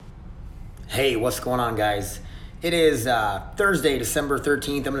Hey, what's going on, guys? It is Thursday, December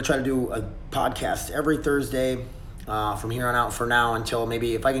 13th. I'm going to try to do a podcast every Thursday from here on out for now until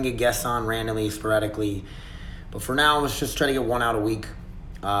maybe if I can get guests on randomly, sporadically. But for now, let's just try to get one out a week.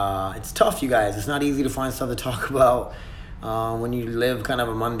 It's tough, you guys. It's not easy to find stuff to talk about when you live kind of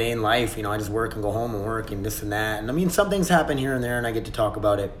a mundane life. You know, I just work and go home and work and this and that. And I mean, some things happen here and there and I get to talk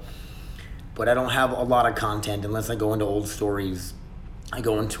about it. But I don't have a lot of content unless I go into old stories. I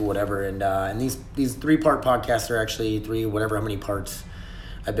go into whatever, and these 3-part podcasts are actually how many parts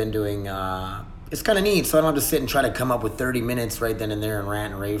I've been doing. It's kind of neat, so I don't have to sit and try to come up with 30 minutes right then and there and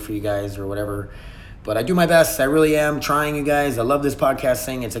rant and rave for you guys or whatever. But I do my best. I really am trying, you guys. I love this podcast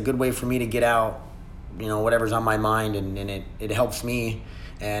thing. It's a good way for me to get out, you know, whatever's on my mind, and it helps me.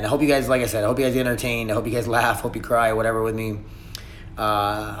 And I hope you guys, like I said, I hope you guys get entertained. I hope you guys laugh, hope you cry, whatever with me.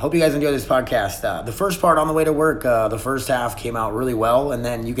 Hope you guys enjoy this podcast. The first part on the way to work, the first half came out really well, and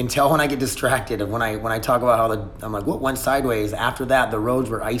then you can tell when I get distracted when I talk about I'm like, what went sideways? After that, the roads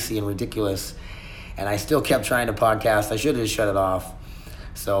were icy and ridiculous, and I still kept trying to podcast. I should have just shut it off.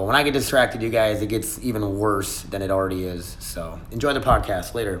 So when I get distracted, you guys, it gets even worse than it already is. So enjoy the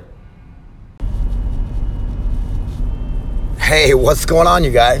podcast. Later. Hey, what's going on,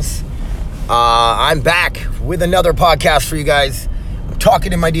 you guys? I'm back with another podcast for you guys.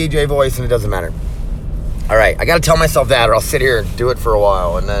 Talking in my DJ voice, and it doesn't matter. All right, I got to tell myself that, or I'll sit here and do it for a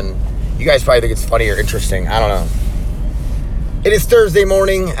while, and then you guys probably think it's funny or interesting. I don't know. It is Thursday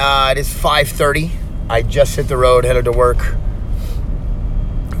morning. It is 5:30. I just hit the road, headed to work.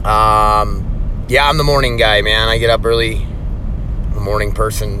 Yeah, I'm the morning guy, man. I get up early. I'm a morning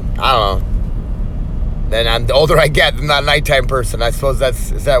person. I don't know. Then the older I get, I'm not a nighttime person. I suppose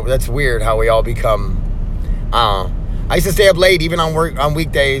that's weird how we all become. I don't know. I used to stay up late, even on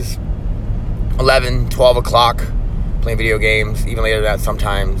weekdays, 11, 12 o'clock, playing video games, even later than that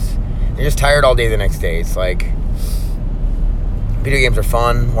sometimes. You're just tired all day the next day. It's like, video games are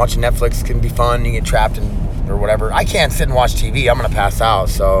fun. Watching Netflix can be fun. You get trapped in, or whatever. I can't sit and watch TV. I'm going to pass out,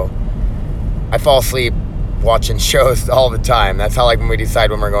 so I fall asleep watching shows all the time. That's how, like, when we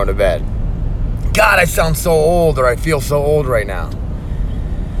decide when we're going to bed. God, I sound so old, or I feel so old right now.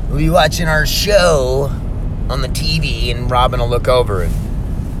 We'll be watching our show on the TV, and Robin will look over and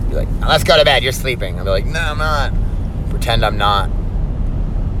be like, let's go to bed, you're sleeping. I'll be like, no, I'm not. Pretend I'm not.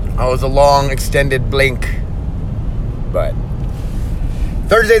 I was a long, extended blink. But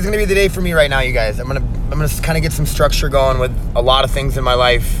Thursday's going to be the day for me right now, you guys. I'm gonna kind of get some structure going with a lot of things in my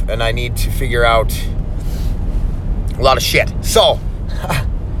life, and I need to figure out a lot of shit. So,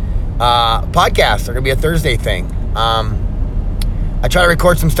 podcasts are going to be a Thursday thing. I tried to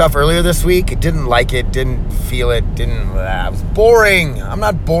record some stuff earlier this week. Didn't like it, didn't feel it, it was boring. I'm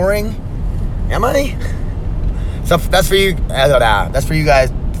not boring. Am I? So that's for you. That's for you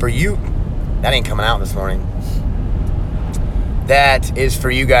guys. For you. That ain't coming out this morning. That is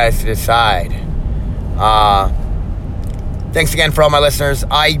for you guys to decide. Thanks again for all my listeners.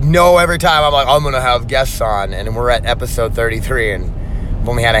 I know every time I'm like, I'm going to have guests on, and we're at episode 33, and I've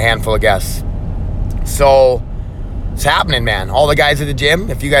only had a handful of guests. So it's happening, man. All the guys at the gym,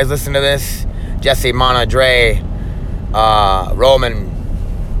 if you guys listen to this, Jesse, Mana, Dre, Roman,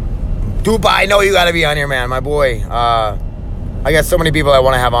 Dupa, I know you got to be on here, man. My boy. I got so many people I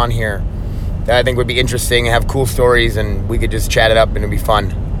want to have on here that I think would be interesting and have cool stories, and we could just chat it up and it'd be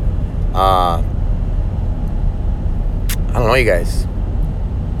fun. I don't know, you guys.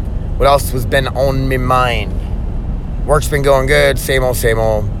 What else has been on my mind? Work's been going good. Same old, same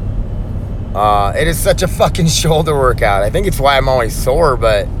old. It is such a fucking shoulder workout. I think it's why I'm always sore,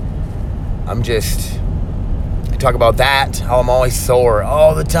 but I talk about that, how I'm always sore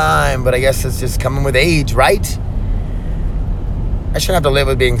all the time, but I guess it's just coming with age, right? I shouldn't have to live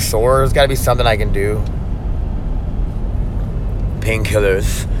with being sore. There's got to be something I can do.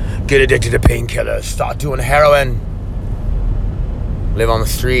 Painkillers. Get addicted to painkillers. Start doing heroin. Live on the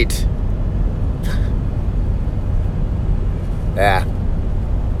street. Yeah.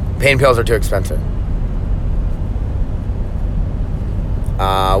 Pain pills are too expensive.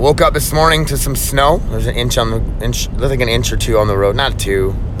 Woke up this morning to some snow. There's an inch like an inch or two on the road. Not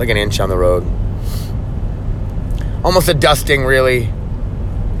two, like an inch on the road. Almost a dusting, really.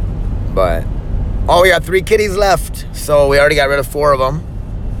 But, we got 3 kitties left. So we already got rid of 4 of them.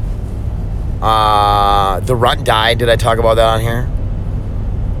 The runt died. Did I talk about that on here?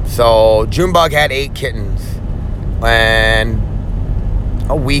 So Junebug had 8 kittens. And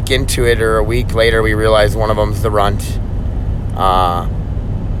a week into it, or a week later, we realized one of them's the runt.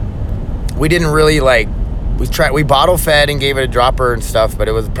 We didn't really we bottle fed and gave it a dropper and stuff, but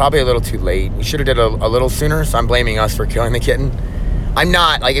it was probably a little too late. We should have did a little sooner, so I'm blaming us for killing the kitten. I'm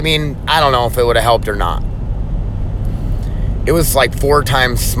not, like, I mean, I don't know if it would have helped or not. It was like 4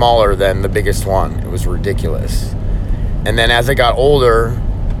 times smaller than the biggest one. It was ridiculous. And then as I got older,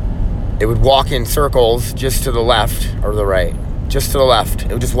 it would walk in circles just to the left or the right. Just to the left.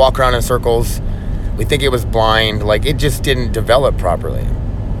 It would just walk around in circles. We think it was blind. Like, it just didn't develop properly.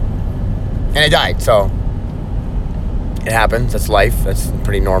 And it died, so it happens. That's life. That's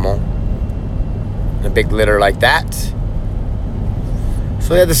pretty normal. In a big litter like that.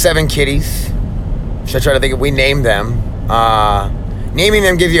 So we had the 7 kitties. Should I try to think if we named them? Naming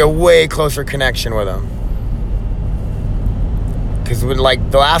them gives you a way closer connection with them. Because when,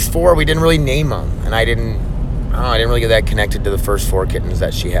 like, the last 4, we didn't really name them. And I didn't really get that connected to the first 4 kittens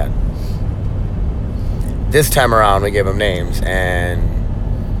that she had. This time around, we gave them names. And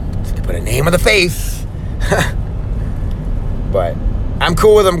to put a name on the face. But I'm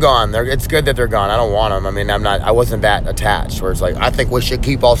cool with them gone. It's good that they're gone. I don't want them. I mean, I wasn't that attached. Where it's like, I think we should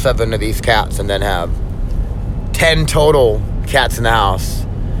keep all 7 of these cats and then have 10 total cats in the house.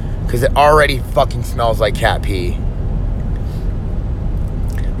 Because it already fucking smells like cat pee.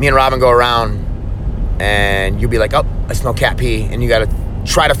 Me and Robin go around and you'll be like, oh, I smell cat pee. And you got to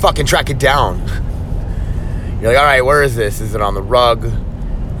try to fucking track it down. You're like, all right, where is this? Is it on the rug?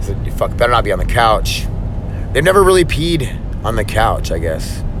 Is it, you fuck, better not be on the couch. They've never really peed on the couch, I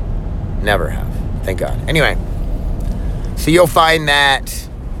guess. Never have. Thank God. Anyway, so you'll find that,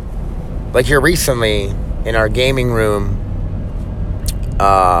 like here recently, in our gaming room,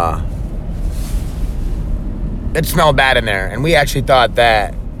 it smelled bad in there. And we actually thought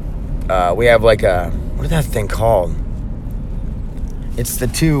that we have like what is that thing called? It's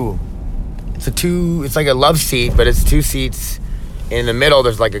like a love seat, but it's 2 seats. In the middle,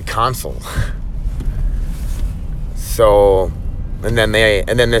 there's like a console. So, and then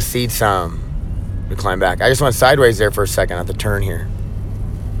the seats recline back. I just went sideways there for a second at the turn here.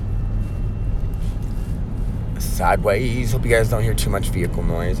 Sideways. Hope you guys don't hear too much vehicle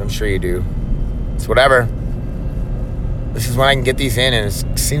noise. I'm sure you do. It's whatever. This is when I can get these in, and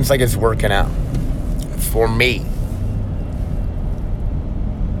it seems like it's working out for me.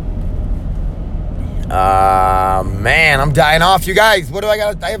 Man, I'm dying off, you guys. What do I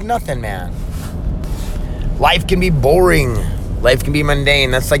got? I have nothing, man. Life can be boring. Life can be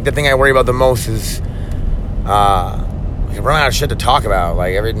mundane. That's like the thing I worry about the most is I run out of shit to talk about.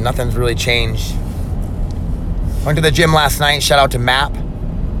 Like nothing's really changed. Went to the gym last night. Shout out to MAP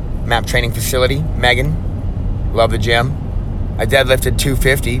Training Facility. Megan. Love the gym. I deadlifted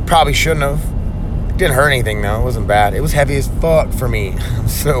 250. Probably shouldn't have. Didn't hurt anything though. It wasn't bad. It was heavy as fuck for me. I'm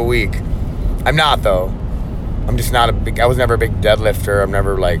so weak. I'm not though. I'm just not I was never a big deadlifter. I'm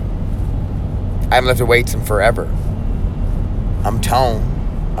never like, I haven't lifted weights in forever. I'm toned.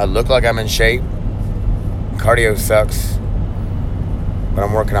 I look like I'm in shape. Cardio sucks. But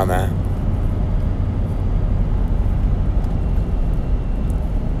I'm working on that.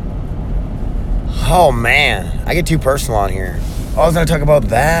 Oh man, I get too personal on here. Oh, I was gonna talk about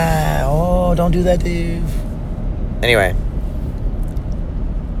that. Oh, don't do that, Dave. Anyway.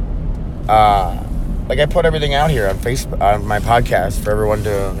 Like I put everything out here on Facebook, on my podcast for everyone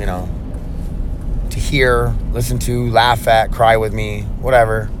to, to hear, listen to, laugh at, cry with me,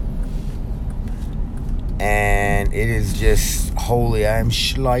 whatever. And it is just, holy, I'm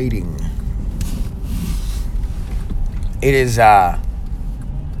sliding. It is,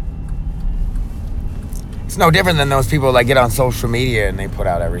 it's no different than those people that get on social media and they put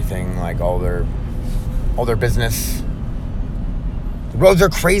out everything, like all their business. The roads are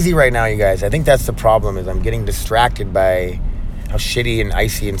crazy right now, you guys. I think that's the problem, is I'm getting distracted by how shitty and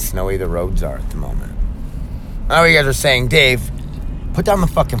icy and snowy the roads are at the moment. I know you guys are saying, Dave, put down the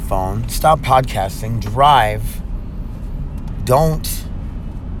fucking phone, stop podcasting, drive. Don't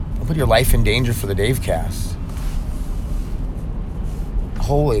put your life in danger for the Dave cast.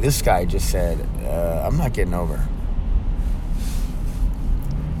 Holy, this guy just said, I'm not getting over.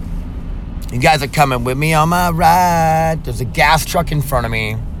 You guys are coming with me on my ride. There's a gas truck in front of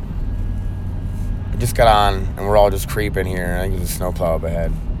me. I just got on, and we're all just creeping here. I think there's a snowplow up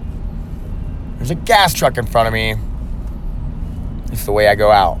ahead. There's a gas truck in front of me. It's the way I go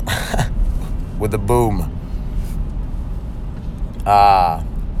out. With the boom. No, I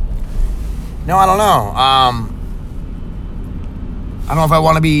don't know. I don't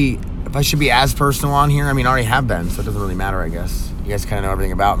know if I should be as personal on here. I mean, I already have been, so it doesn't really matter, I guess. You guys kind of know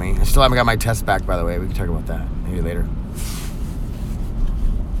everything about me. I still haven't got my test back, by the way. We can talk about that maybe later.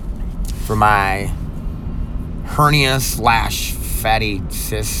 For my hernia / fatty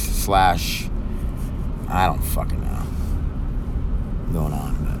cyst / I don't fucking know what's going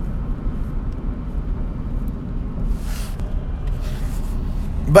on.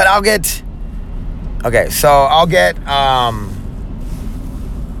 But I'll get... Okay, so I'll get...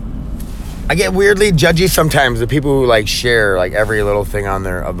 I get weirdly judgy sometimes the people who like share like every little thing on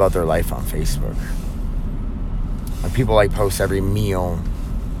their about their life on Facebook. Like people like post every meal,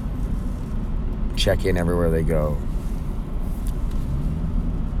 check in everywhere they go.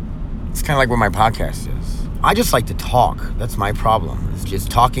 It's kind of like what my podcast is. I just like to talk. That's my problem. It's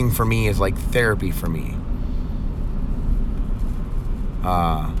just talking for me is like therapy for me.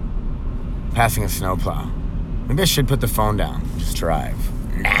 Passing a snowplow. Maybe I should put the phone down. Just drive.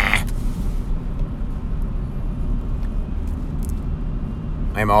 Nah.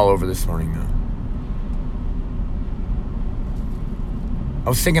 I am all over this morning, though. I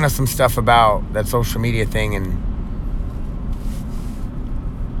was thinking of some stuff about that social media thing, and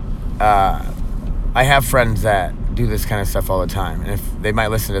I have friends that do this kind of stuff all the time. And if they might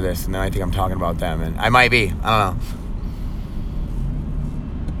listen to this, and then I think I'm talking about them, and I might be. I don't know.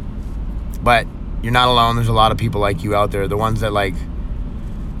 But you're not alone. There's a lot of people like you out there. The ones that like...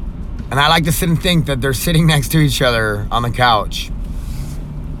 And I like to sit and think that they're sitting next to each other on the couch.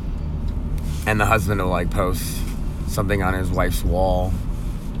 And the husband will like post something on his wife's wall.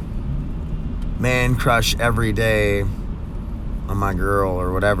 Man crush every day on my girl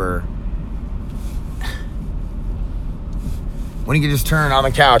or whatever. When you can just turn on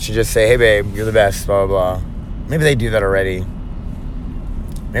the couch and just say, hey babe, you're the best, blah, blah, blah. Maybe they do that already.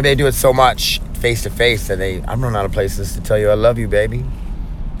 Maybe they do it so much face to face that I'm running out of places to tell you I love you, baby. So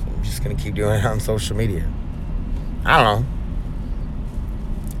I'm just going to keep doing it on social media. I don't know.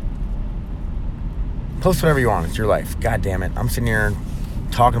 Post whatever you want. It's your life. God damn it. I'm sitting here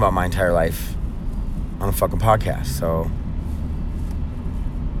talking about my entire life on a fucking podcast. So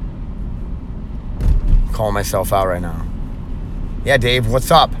I'm calling myself out right now. Yeah, Dave, what's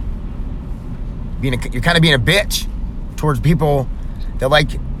up? You're kind of being a bitch towards people that like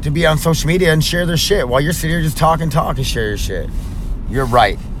to be on social media and share their shit while you're sitting here just talk and share your shit. You're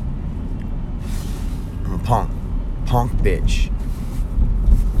right. I'm a punk bitch.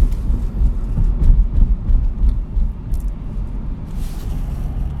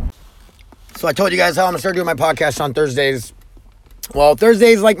 So I told you guys how I'm going to start doing my podcast on Thursdays. Well,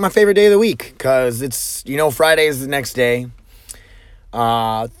 Thursday's like my favorite day of the week because it's, Friday is the next day.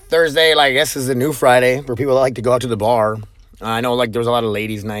 Thursday, I guess, is a new Friday for people that like to go out to the bar. I know, there's a lot of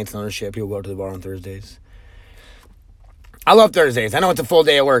ladies' nights and other shit. People go out to the bar on Thursdays. I love Thursdays. I know it's a full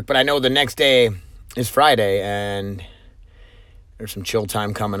day of work, but I know the next day is Friday and there's some chill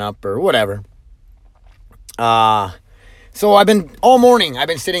time coming up or whatever. So all morning, I've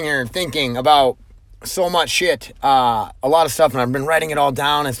been sitting here thinking about so much shit, a lot of stuff, and I've been writing it all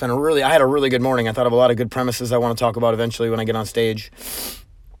down. I had a really good morning. I thought of a lot of good premises I want to talk about eventually when I get on stage.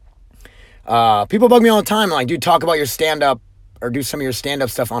 People bug me all the time, like, dude, talk about your stand-up or do some of your stand-up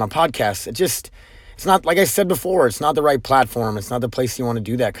stuff on a podcast. It's not, like I said before, it's not the right platform. It's not the place you want to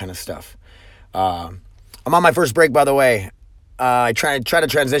do that kind of stuff. I'm on my first break, by the way. I try to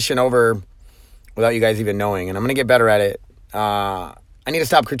transition over without you guys even knowing, and I'm going to get better at it. I need to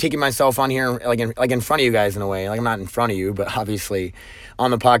stop critiquing myself on here, like in front of you guys in a way. Like, I'm not in front of you, but obviously on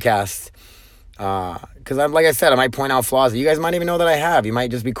the podcast. Because like I said, I might point out flaws that you guys might even know that I have. You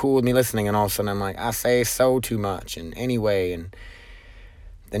might just be cool with me listening, and all of a sudden I'm like, I say so too much, and anyway, and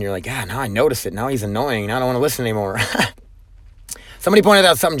then you're like, now I notice it. Now he's annoying. Now I don't want to listen anymore. Somebody pointed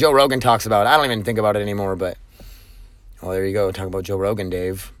out something Joe Rogan talks about. I don't even think about it anymore, but well, there you go. Talk about Joe Rogan,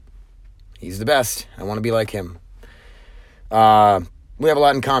 Dave. He's the best. I want to be like him. We have a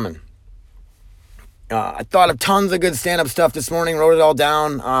lot in common. I thought of tons of good stand-up stuff this morning, wrote it all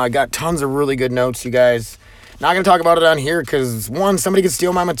down. I got tons of really good notes, you guys. Not going to talk about it on here because, one, somebody could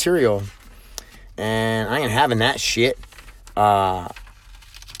steal my material. And I ain't having that shit. You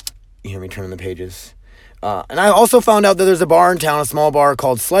hear me turning the pages. And I also found out that there's a bar in town, a small bar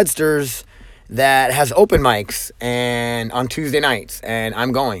called Sledsters, that has open mics and on Tuesday nights. And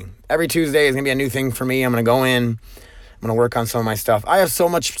I'm going. Every Tuesday is going to be a new thing for me. I'm going to go in. I'm going to work on some of my stuff. I have so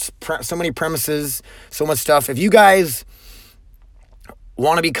many premises, so much stuff. If you guys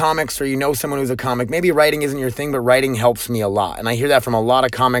want to be comics or you know someone who's a comic, maybe writing isn't your thing, but writing helps me a lot. And I hear that from a lot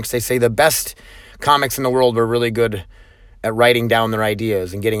of comics. They say the best comics in the world were really good at writing down their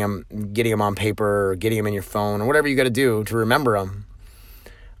ideas and getting them on paper or getting them in your phone or whatever you got to do to remember them.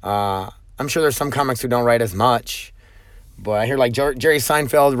 I'm sure there's some comics who don't write as much, but I hear like Jerry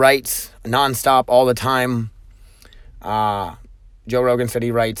Seinfeld writes nonstop all the time. Joe Rogan said he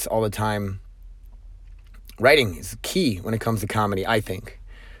writes all the time. Writing is key when it comes to comedy, I think.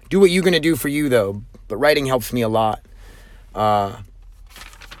 Do what you're going to do for you, though. But writing helps me a lot. Going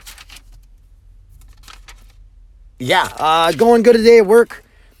good today at work.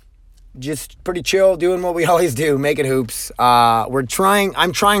 just pretty chill, doing what we always do, making hoops. I'm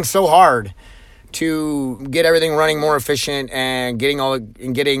trying so hard to get everything running more efficient and getting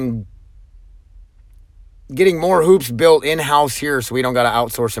more hoops built in-house here so we don't got to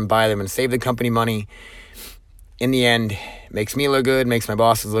outsource and buy them and save the company money. In the end, makes me look good, makes my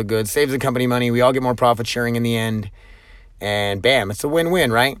bosses look good, saves the company money. We all get more profit sharing in the end. And bam, it's a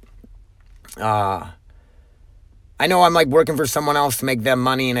win-win, right? I know I'm like working for someone else to make them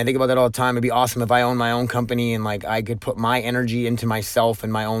money, and I think about that all the time. It'd be awesome if I owned my own company and like I could put my energy into myself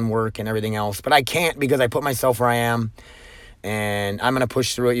and my own work and everything else. But I can't because I put myself where I am. And I'm going to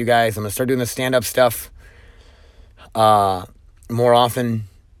push through it, you guys. I'm going to start doing the stand-up stuff more often,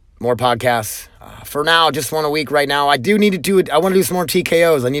 more podcasts. For now, just 1 a week right now. I do need to do it. I want to do some more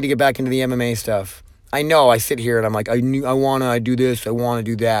TKOs. I need to get back into the MMA stuff. I know I sit here and I'm like, I want to do this. I want to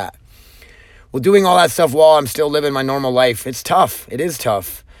do that. Well, doing all that stuff while I'm still living my normal life, it's tough. It is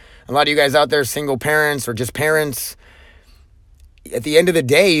tough. A lot of you guys out there, single parents or just parents, at the end of the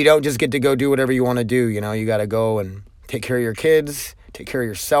day, you don't just get to go do whatever you want to do. You know, you got to go and take care of your kids, take care of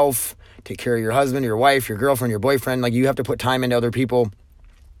yourself, take care of your husband, your wife, your girlfriend, your boyfriend. Like, you have to put time into other people.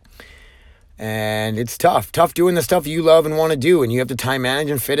 And it's tough. Tough doing the stuff you love and want to do. And you have to time manage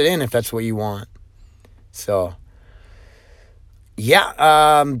and fit it in if that's what you want. So, yeah,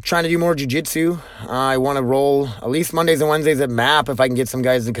 trying to do more jiu-jitsu. I want to roll at least Mondays and Wednesdays at MAP. If I can get some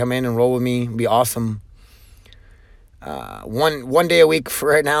guys to come in and roll with me, it'd be awesome. One day a week for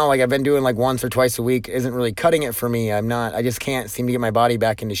right now, like I've been doing like once or twice a week, isn't really cutting it for me. I just can't seem to get my body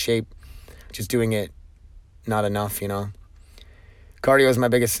back into shape. Just doing it, not enough, you know. Cardio is my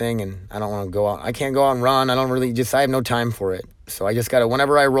biggest thing, and I don't want to go out. I can't go out and run. I have no time for it. So I just got to,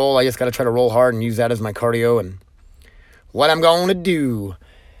 whenever I roll, I just got to try to roll hard and use that as my cardio and what I'm going to do.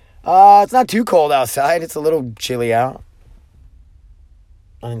 It's not too cold outside. It's a little chilly out.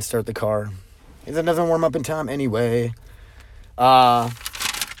 I didn't start the car. It doesn't warm up in time anyway. What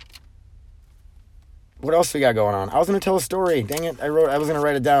else we got going on? I was going to tell a story. Dang it. I was going to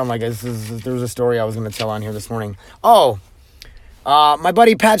write it down. Like, there was a story I was going to tell on here this morning. Oh, my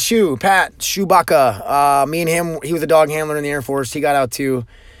buddy Pat Chewbacca, me and him, he was a dog handler in the Air Force. He got out too.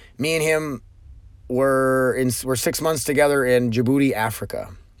 Me and him were 6 months together in Djibouti, Africa.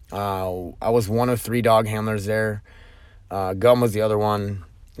 I was one of 3 dog handlers there. Gum was the other one.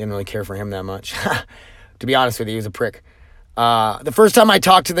 Didn't really care for him that much. To be honest with you, he was a prick. The first time I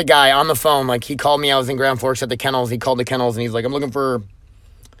talked to the guy on the phone, like he called me, I was in Grand Forks at the kennels. He called the kennels and he's like, I'm looking for,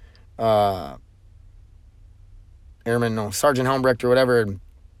 Sergeant Helmbrecht or whatever. And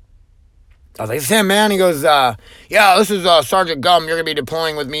I was like, it's him, man. He goes, yeah, this is Sergeant Gum. You're going to be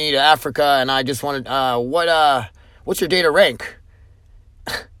deploying with me to Africa. And I just wanted, what's your data rank?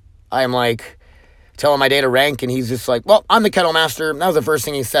 I am like, tell him my data rank. And he's just like, well, I'm the kennel master. That was the first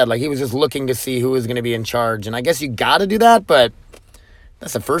thing he said. Like, he was just looking to see who was going to be in charge. And I guess you got to do that, but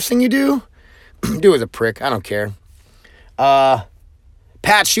that's the first thing you do? Dude was a prick. I don't care.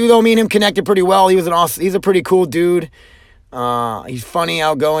 Pat Shue, though, me and him connected pretty well. He's a pretty cool dude. He's funny,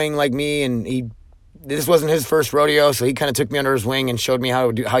 outgoing like me, and this wasn't his first rodeo, so he kind of took me under his wing and showed me how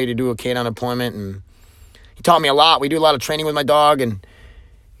you do a canine deployment, and he taught me a lot. We do a lot of training with my dog, and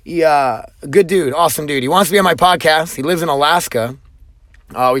he, a good dude, awesome dude. He wants to be on my podcast. He lives in Alaska.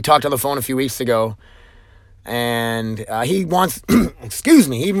 We talked on the phone a few weeks ago, and he wants, excuse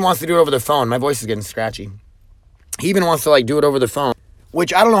me, he even wants to do it over the phone. My voice is getting scratchy. He even wants to do it over the phone,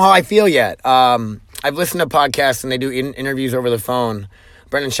 which I don't know how I feel yet. I've listened to podcasts and they do interviews over the phone.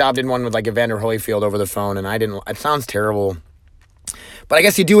 Brendan Schaub did one with Evander Holyfield over the phone, and I didn't. It sounds terrible, but I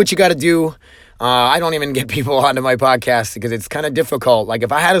guess you do what you got to do. I don't even get people onto my podcast because it's kind of difficult. Like,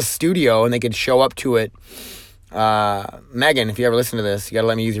 if I had a studio and they could show up to it, Megan, if you ever listen to this, you got to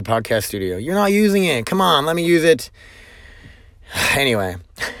let me use your podcast studio. You're not using it. Come on, let me use it. Anyway.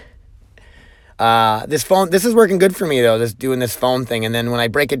 This is working good for me though, doing this phone thing. And then when I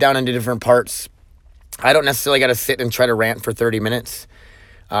break it down into different parts, I don't necessarily got to sit and try to rant for 30 minutes.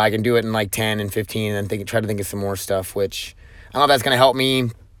 I can do it in 10 and 15 and then try to think of some more stuff, which I don't know if that's going to help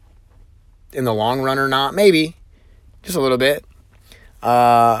me in the long run or not. Maybe just a little bit.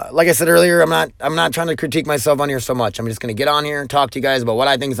 Like I said earlier, I'm not trying to critique myself on here so much. I'm just going to get on here and talk to you guys about what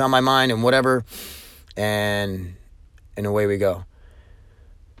I think is on my mind and whatever. And away we go.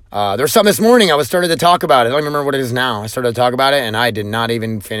 There was something this morning I started to talk about it. I don't remember what it is now. I started to talk about it, and I did not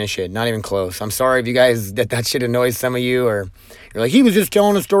even finish it. Not even close. I'm sorry if you guys, that shit annoys some of you, or you're like, he was just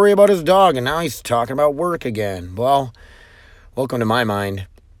telling a story about his dog, and now he's talking about work again. Well, welcome to my mind.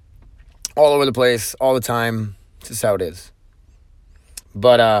 All over the place, all the time. This is how it is.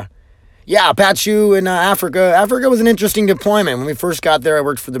 But, Yeah, Pachu in Africa. Africa was an interesting deployment. When we first got there, I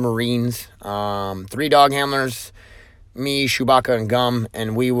worked for the Marines. 3 dog handlers, me, Chewbacca, and Gum.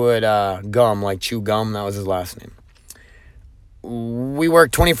 And we would, Gum, like chew gum, that was his last name. We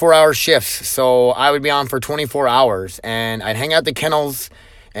worked 24-hour shifts, so I would be on for 24 hours. And I'd hang out the kennels,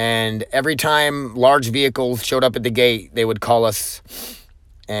 and every time large vehicles showed up at the gate, they would call us.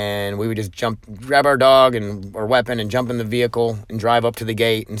 And we would just grab our dog and our weapon and jump in the vehicle and drive up to the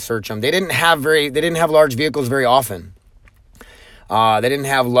gate and search them. They didn't have large vehicles very often. They didn't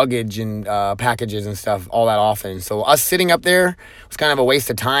have luggage and packages and stuff all that often. So us sitting up there was kind of a waste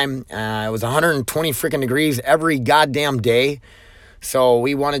of time. It was 120 freaking degrees every goddamn day. So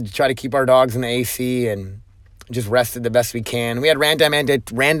we wanted to try to keep our dogs in the AC and just rested the best we can. We had random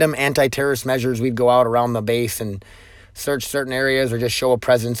anti-terrorist measures. We'd go out around the base and search certain areas or just show a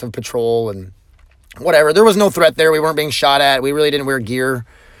presence of patrol and whatever. There was no threat there. We weren't being shot at. We really didn't wear gear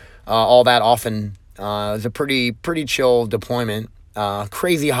all that often. It was a pretty chill deployment.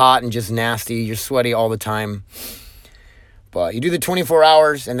 Crazy hot and just nasty. You're sweaty all the time. But you do the 24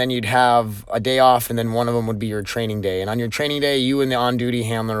 hours and then you'd have a day off, and then one of them would be your training day. And on your training day, you and the on-duty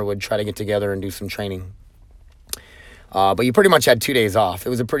handler would try to get together and do some training. But you pretty much had 2 days off. It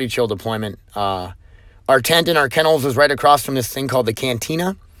was a pretty chill deployment. Our tent in our kennels was right across from this thing called the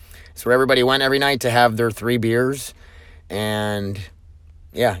Cantina. It's where everybody went every night to have their 3 beers. And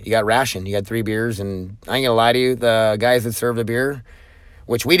yeah, you got rationed. You had 3 beers. And I ain't gonna lie to you, the guys that served the beer,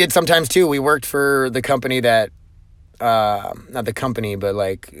 which we did sometimes too. We worked for the company that, not the company, but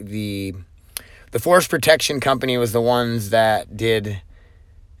like the Forest Protection Company was the ones that did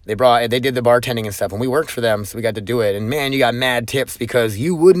the bartending and stuff, and we worked for them, so we got to do it. And man, you got mad tips because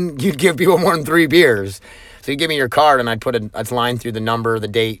you'd give people more than 3 beers. So you give me your card, and I'd line through the number, the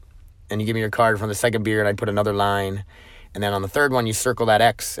date, and you give me your card from the second beer, and I'd put another line. And then on the third one, you circle that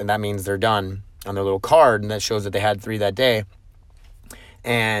X, and that means they're done on their little card, and that shows that they had 3 that day.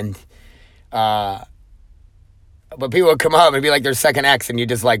 And, but people would come up and be like their second X, and you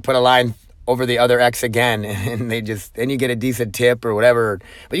just like put a line over the other X again, and then you get a decent tip or whatever.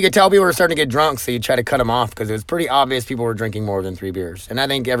 But you could tell people were starting to get drunk, so you try to cut them off because it was pretty obvious people were drinking more than 3 beers. And I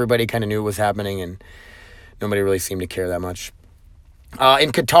think everybody kind of knew what was happening, and nobody really seemed to care that much.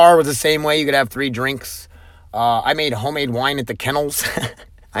 In Qatar was the same way. You could have 3 drinks. I made homemade wine at the kennels.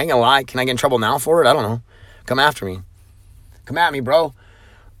 I ain't gonna lie. Can I get in trouble now for it? I don't know. Come after me. Come at me, bro.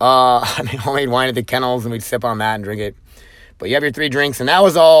 I made homemade wine at the kennels, and we'd sip on that and drink it. But you have your 3 drinks, and that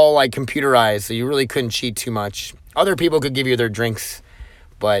was all like computerized, so you really couldn't cheat too much. Other people could give you their drinks,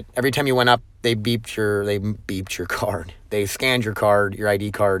 but every time you went up, they beeped your card. They scanned your card, your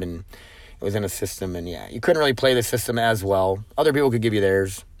ID card, and it was in a system. And yeah, you couldn't really play the system as well. Other people could give you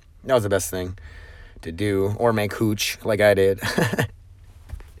theirs. That was the best thing to do, or make hooch like I did.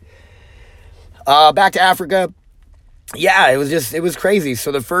 Back to Africa. Yeah, it was crazy.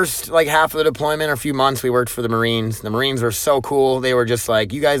 So the first like half of the deployment, or a few months, we worked for the Marines. The Marines were so cool. They were just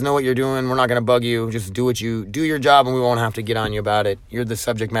like, you guys know what you're doing. We're not going to bug you. Just do your job, and we won't have to get on you about it. You're the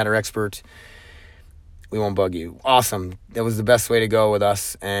subject matter expert. We won't bug you. Awesome. That was the best way to go with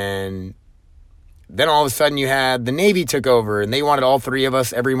us. And then all of a sudden you had the Navy took over, and they wanted all 3 of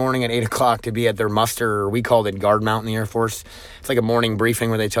us every morning at 8 o'clock to be at their muster, or we called it guard mount in the Air Force. It's like a morning briefing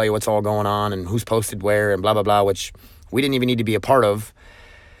where they tell you what's all going on and who's posted where and blah, blah, blah, which we didn't even need to be a part of.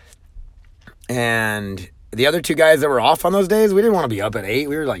 And the other 2 guys that were off on those days, we didn't want to be up at 8.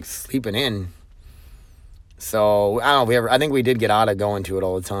 We were like sleeping in. So I don't know. I think we did get out of going to it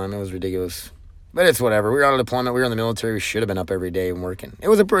all the time. It was ridiculous. But it's whatever. We were on a deployment. We were in the military. We should have been up every day and working. It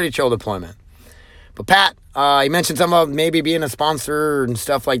was a pretty chill deployment. But Pat, he mentioned something about maybe being a sponsor and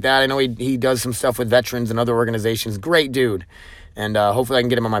stuff like that. I know he does some stuff with veterans and other organizations. Great dude. And hopefully I can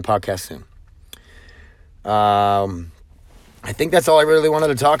get him on my podcast soon. I think that's all I really wanted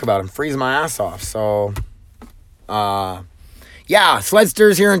to talk about. I'm freezing my ass off. So, yeah,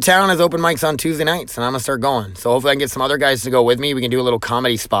 Sledsters here in town has open mics on Tuesday nights, and I'm going to start going. So hopefully I can get some other guys to go with me. We can do a little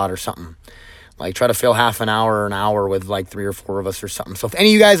comedy spot or something. Like try to fill half an hour or an hour with like 3 or 4 of us or something. So if any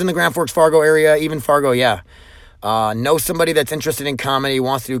of you guys in the Grand Forks, Fargo area, even Fargo, know somebody that's interested in comedy,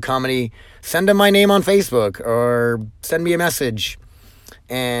 wants to do comedy, send them my name on Facebook or send me a message.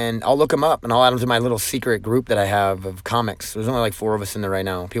 And I'll look them up, and I'll add them to my little secret group that I have of comics. There's only like 4 of us in there right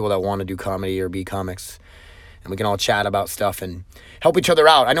now, people that want to do comedy or be comics. And we can all chat about stuff and help each other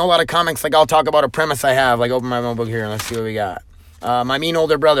out. I know a lot of comics, like I'll talk about a premise I have, like open my notebook here and let's see what we got. My mean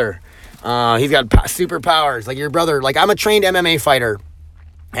older brother, he's got superpowers, like your brother. Like I'm a trained MMA fighter,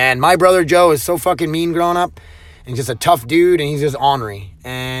 and my brother Joe is so fucking mean growing up, and just a tough dude, and he's just ornery.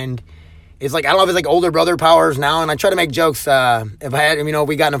 And it's like, I don't know if it's like older brother powers now. And I try to make jokes. If I had, if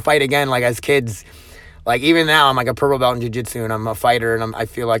we got in a fight again, like as kids, like even now I'm like a purple belt in jiu-jitsu and I'm a fighter and I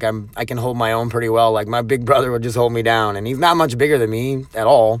feel like I can hold my own pretty well. Like my big brother would just hold me down, and he's not much bigger than me at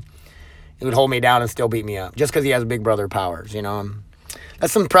all. He would hold me down and still beat me up just because he has big brother powers,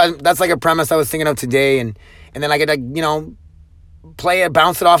 That's like a premise I was thinking of today, and then I could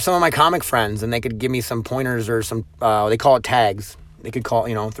bounce it off some of my comic friends, and they could give me some pointers or some they call it tags. They could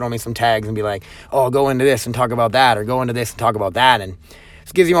throw me some tags and be like, oh, go into this and talk about that, or go into this and talk about that, and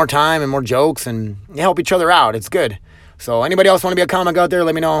it gives you more time and more jokes, and you help each other out. It's good. So anybody else want to be a comic out there,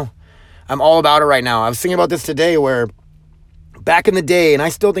 let me know. I'm all about it right now. I was thinking about this today where back in the day, and I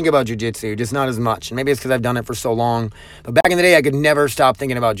still think about jiu-jitsu, just not as much. And maybe it's because I've done it for so long. But back in the day, I could never stop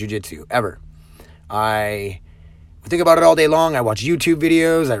thinking about jiu-jitsu, ever. I think about it all day long. I watch YouTube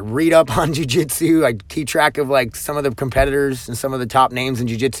videos. I read up on jiu-jitsu. I keep track of like some of the competitors and some of the top names in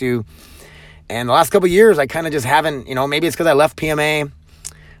jiu-jitsu. And the last couple of years, I kind of just haven't, maybe it's because I left PMA.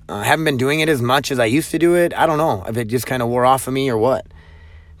 I haven't been doing it as much as I used to do it. I don't know if it just kind of wore off of me or what.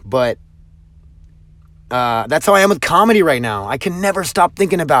 But that's how I am with comedy right now. I can never stop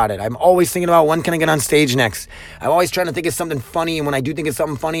thinking about it. I'm always thinking about when can I get on stage next. I'm always trying to think of something funny, and when I do think of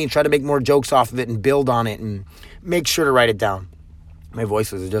something funny, try to make more jokes off of it and build on it and make sure to write it down. My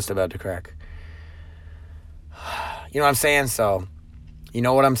voice was just about to crack. You know what I'm saying? So, you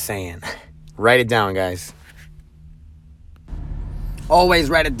know what I'm saying. Write it down, guys. Always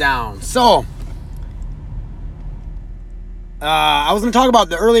write it down. So, I was going to talk about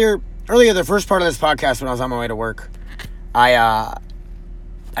earlier, the first part of this podcast when I was on my way to work. I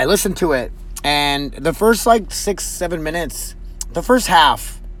listened to it, and the first 6-7 minutes, the first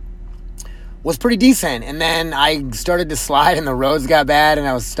half was pretty decent. And then I started to slide and the roads got bad and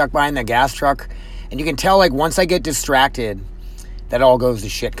I was stuck behind the gas truck. And you can tell once I get distracted, that all goes to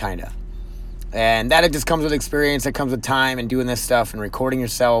shit kind of. And that it just comes with experience. It comes with time and doing this stuff and recording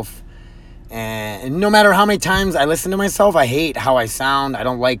yourself. And no matter how many times I listen to myself, I hate how I sound. I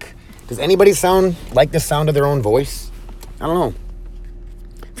don't like... Does anybody sound like the sound of their own voice? I don't know.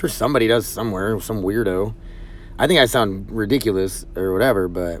 I'm sure somebody does somewhere, some weirdo. I think I sound ridiculous or whatever,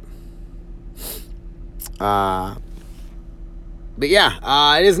 but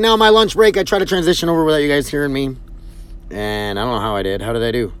yeah, it is now my lunch break. I try to transition over without you guys hearing me, and I don't know how I did. How did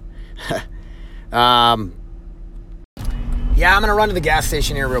I do? Yeah, I'm gonna run to the gas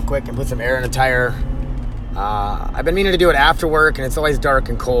station here real quick and put some air in a tire. I've been meaning to do it after work, and it's always dark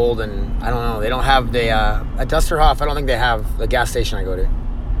and cold, and I don't know. They don't have the at Dusterhoff. I don't think they have the gas station I go to.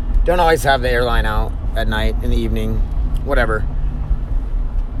 Don't always have the airline out at night, in the evening, whatever.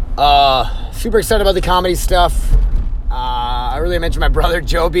 Super excited about the comedy stuff. I really mentioned my brother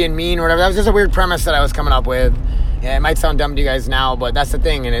Joe being mean or whatever. That was just a weird premise that I was coming up with. Yeah, it might sound dumb to you guys now, but that's the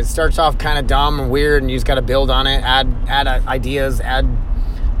thing. And it starts off kind of dumb and weird, and you just got to build on it, add ideas, add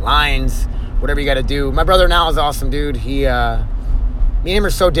lines, whatever you got to do. My brother now is awesome, dude. Me and him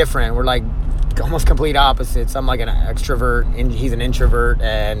are so different. We're like almost complete opposites. I'm like an extrovert, and he's an introvert,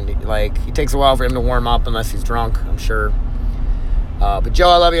 and it takes a while for him to warm up unless he's drunk, I'm sure. But Joe,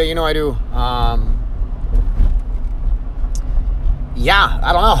 I love you. You know I do. Yeah,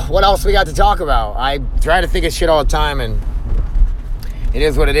 I don't know. What else we got to talk about? I try to think of shit all the time, and it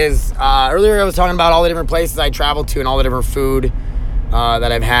is what it is. Earlier I was talking about all the different places I traveled to and all the different food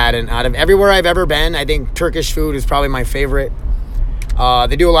that I've had. And out of everywhere I've ever been, I think Turkish food is probably my favorite.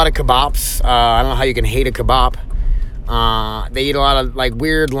 They do a lot of kebabs. I don't know how you can hate a kebab. They eat a lot of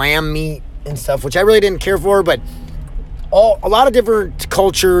weird lamb meat and stuff, which I really didn't care for, but a lot of different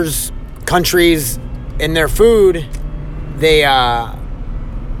cultures, countries, in their food, they have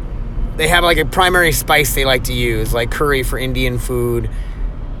a primary spice they like to use, like curry for Indian food.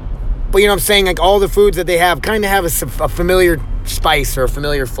 But you know what I'm saying? All the foods that they have kind of have a familiar spice or a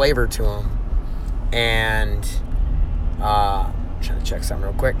familiar flavor to them. And I'm trying to check something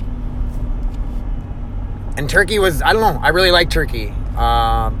real quick. And turkey was, I don't know, I really like turkey.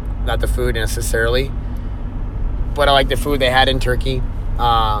 Not the food necessarily, but I like the food they had in Turkey.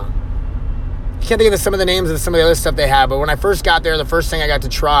 I can't think of some of the names of some of the other stuff they have, but when I first got there, the first thing I got to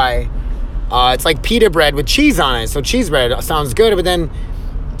try, it's like pita bread with cheese on it. So cheese bread sounds good, but then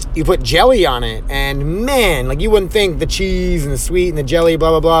you put jelly on it, and man, you wouldn't think the cheese and the sweet and the jelly,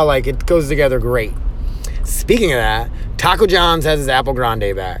 blah, blah, blah, it goes together great. Speaking of that, Taco John's has his Apple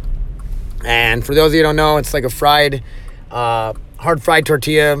Grande back. And for those of you who don't know, it's like a fried, hard fried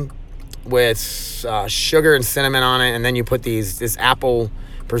tortilla with sugar and cinnamon on it, and then you put this apple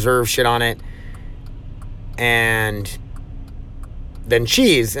preserve shit on it, and then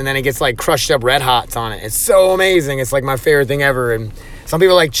cheese, and then it gets crushed up Red Hots on it. It's so amazing. It's my favorite thing ever. And Some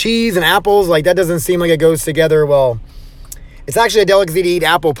people like cheese and apples. Like, that doesn't seem like it goes together well. It's actually a delicacy to eat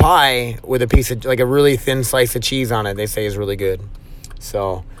apple pie with a piece of, like, a really thin slice of cheese on it. They say is really good.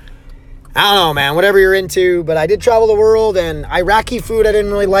 So, I don't know, man. Whatever you're into. But I did travel the world, and Iraqi food I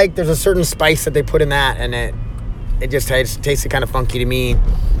didn't really like. There's a certain spice that they put in that, and it just tasted kind of funky to me.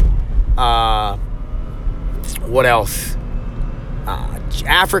 What else?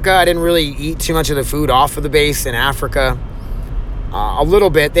 Africa, I didn't really eat too much of the food off of the base in Africa. A little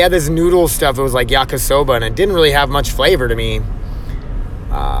bit. They had this noodle stuff. It was like yakisoba, and it didn't really have much flavor to me.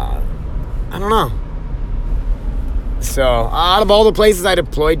 I don't know. So, out of all the places I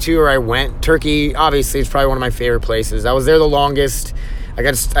deployed to or I went, Turkey, obviously, is probably one of my favorite places. I was there the longest.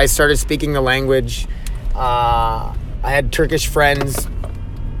 I started speaking the language. I had Turkish friends.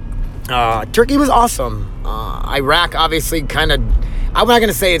 Turkey was awesome. Iraq, obviously, kind of... I'm not going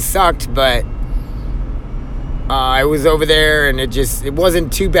to say it sucked, but I was over there, and it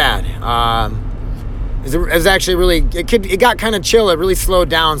wasn't too bad. It was actually really... It got kind of chill. It really slowed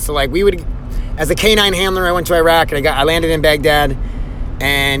down. So, like, we would... As a K-9 handler, I went to Iraq, and I landed in Baghdad,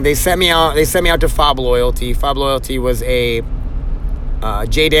 and they sent me out to FOB Loyalty. FOB Loyalty was a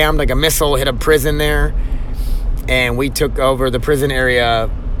JDAM, like a missile hit a prison there, and we took over the prison area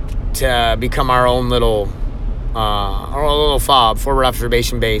to become our own little FOB, forward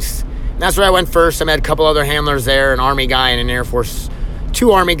observation base. And that's where I went first. I met a couple other handlers there, an Army guy and an Air Force,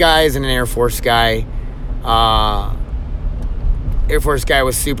 2 Army guys and an Air Force guy. Air Force guy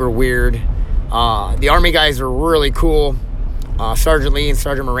was super weird. The Army guys were really cool. Sergeant Lee and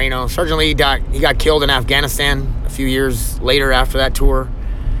Sergeant Moreno. Sergeant Lee got killed in Afghanistan a few years later after that tour.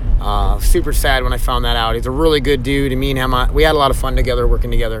 Super sad when I found that out. He's a really good dude, and me and him, we had a lot of fun together,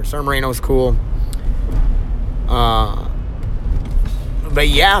 working together. Sergeant Moreno was cool. But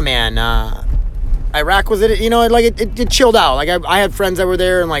yeah, man, Iraq was it, it chilled out. Like, I had friends that were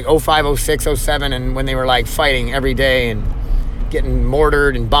there in like 05, 06, 07, and when they were like fighting every day and getting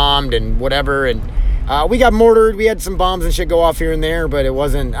mortared and bombed and whatever, and we got mortared. We had some bombs and shit go off here and there, but it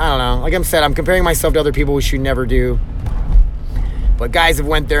wasn't, I don't know. Like I said, I'm comparing myself to other people, which you never do. But guys have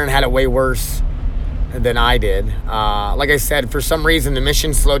went there and had it way worse than I did. Like I said, for some reason, the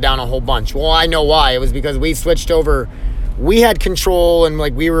mission slowed down a whole bunch. Well, I know why. It was because we switched over. We had control, and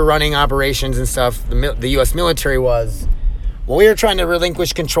like we were running operations and stuff. The U.S. military was. Well, we were trying to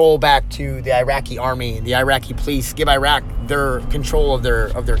relinquish control back to the Iraqi army, the Iraqi police, give Iraq their control of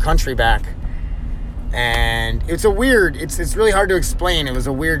their country back. And it's it's really hard to explain. It was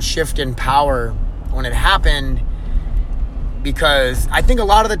a weird shift in power when it happened, because I think a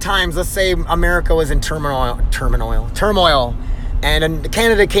lot of the times, let's say America was in turmoil, and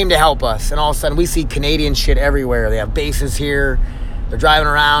Canada came to help us, and all of a sudden we see Canadian shit everywhere. They have bases here. They're driving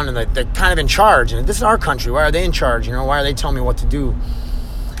around, and they're kind of in charge. And this is our country. Why are they in charge? Why are they telling me what to do?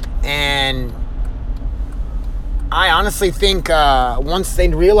 And I honestly think once they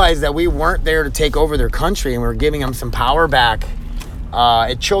realized that we weren't there to take over their country and we were giving them some power back,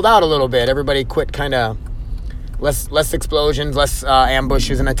 it chilled out a little bit. Everybody quit kind of less explosions, less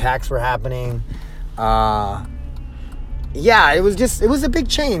ambushes and attacks were happening. Yeah, it was a big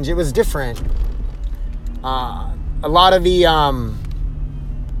change. It was different. A lot of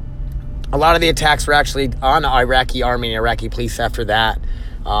the attacks were actually on the Iraqi army and Iraqi police after that.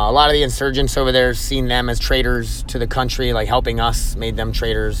 A lot of the insurgents over there seen them as traitors to the country, like helping us, made them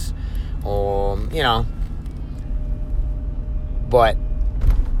traitors. But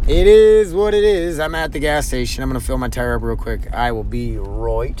it is what it is. I'm at the gas station. I'm going to fill my tire up real quick. I will be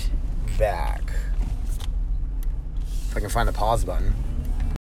right back. If I can find the pause button.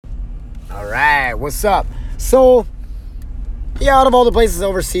 All right, what's up? So, yeah, out of all the places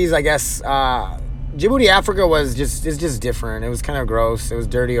overseas, I guess, Djibouti, Africa is just different. It was kind of gross. It was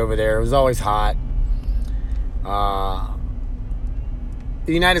dirty over there. It was always hot. The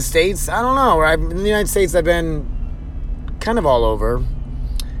United States, I don't know. In the United States, I've been kind of all over.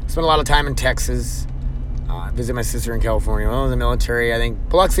 Spent a lot of time in Texas. I visited my sister in California. I was in the military. I think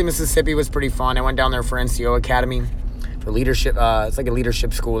Biloxi, Mississippi was pretty fun. I went down there for NCO Academy for leadership. It's like a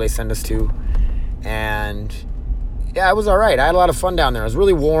leadership school they send us to. And yeah, it was all right. I had a lot of fun down there. It was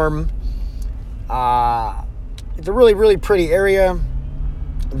really warm. It's a really, really pretty area.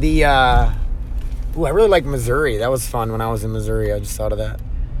 I really like Missouri. That was fun when I was in Missouri. I just thought of that.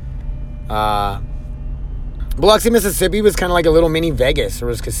 Biloxi, Mississippi was kind of like a little mini Vegas. There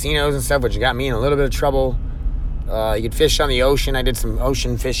was casinos and stuff, which got me in a little bit of trouble. You could fish on the ocean. I did some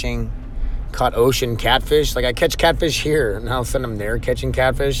ocean fishing. Caught ocean catfish. Like, I catch catfish here, and all of a sudden I'm there catching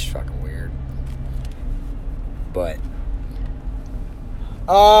catfish. Fucking weird. But,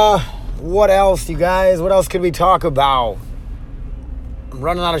 what else, you guys? What else could we talk about? I'm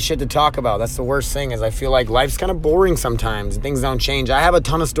running out of shit to talk about. That's the worst thing, is I feel like life's kind of boring sometimes and things don't change. I have a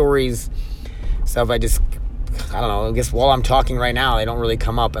ton of stories. So if I don't know, I guess while I'm talking right now, they don't really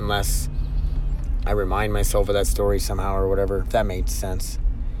come up unless I remind myself of that story somehow or whatever, if that makes sense.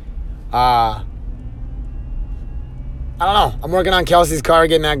 I don't know. I'm working on Kelsey's car,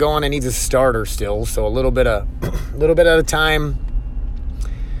 getting that going. It needs a starter still, so a little bit at a time.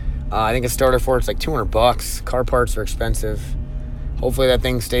 I think a starter for it's like $200. Car parts are expensive. Hopefully that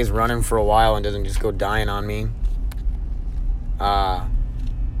thing stays running for a while and doesn't just go dying on me. What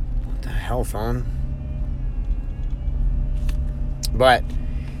the hell, phone? But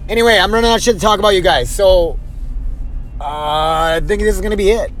anyway, I'm running out of shit to talk about, you guys. So I think this is going to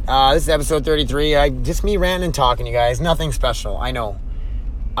be it. This is episode 33. Just me ranting and talking, you guys. Nothing special, I know.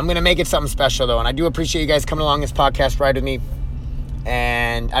 I'm going to make it something special, though. And I do appreciate you guys coming along this podcast ride with me.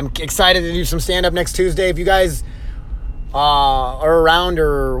 And I'm excited to do some stand-up next Tuesday. If you guys are around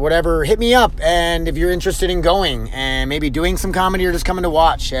or whatever, hit me up. And if you're interested in going and maybe doing some comedy or just coming to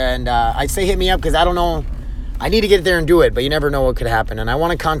watch. And I'd say hit me up because I don't know. I need to get there and do it, but you never know what could happen. And I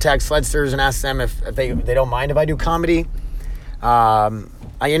want to contact Sledsters and ask them if they don't mind if I do comedy.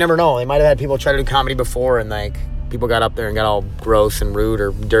 You never know. They might have had people try to do comedy before, and like people got up there and got all gross and rude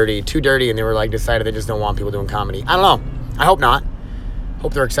or dirty, too dirty, and they were like decided they just don't want people doing comedy. I don't know. I hope not.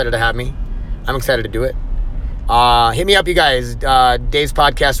 Hope they're excited to have me. I'm excited to do it. Hit me up, you guys. Dave's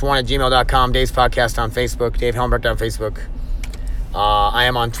Podcast 1 at gmail.com. Dave's Podcast on Facebook. Dave Helmbrecht on Facebook. I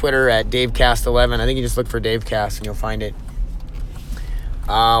am on Twitter at DaveCast11. I think you just look for DaveCast and you'll find it.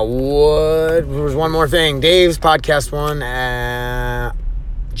 There was one more thing. Dave's Podcast 1 at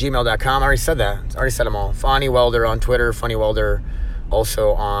gmail.com. I already said that. I already said them all. Funny Welder on Twitter. Funny Welder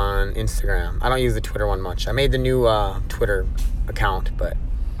also on Instagram. I don't use the Twitter one much. I made the new Twitter account, but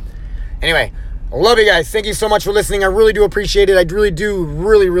anyway, I love you guys. Thank you so much for listening. I really do appreciate it. I really do.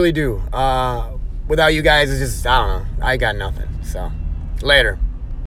 Really do. Without you guys, it's just, I don't know. I got nothing. So, later.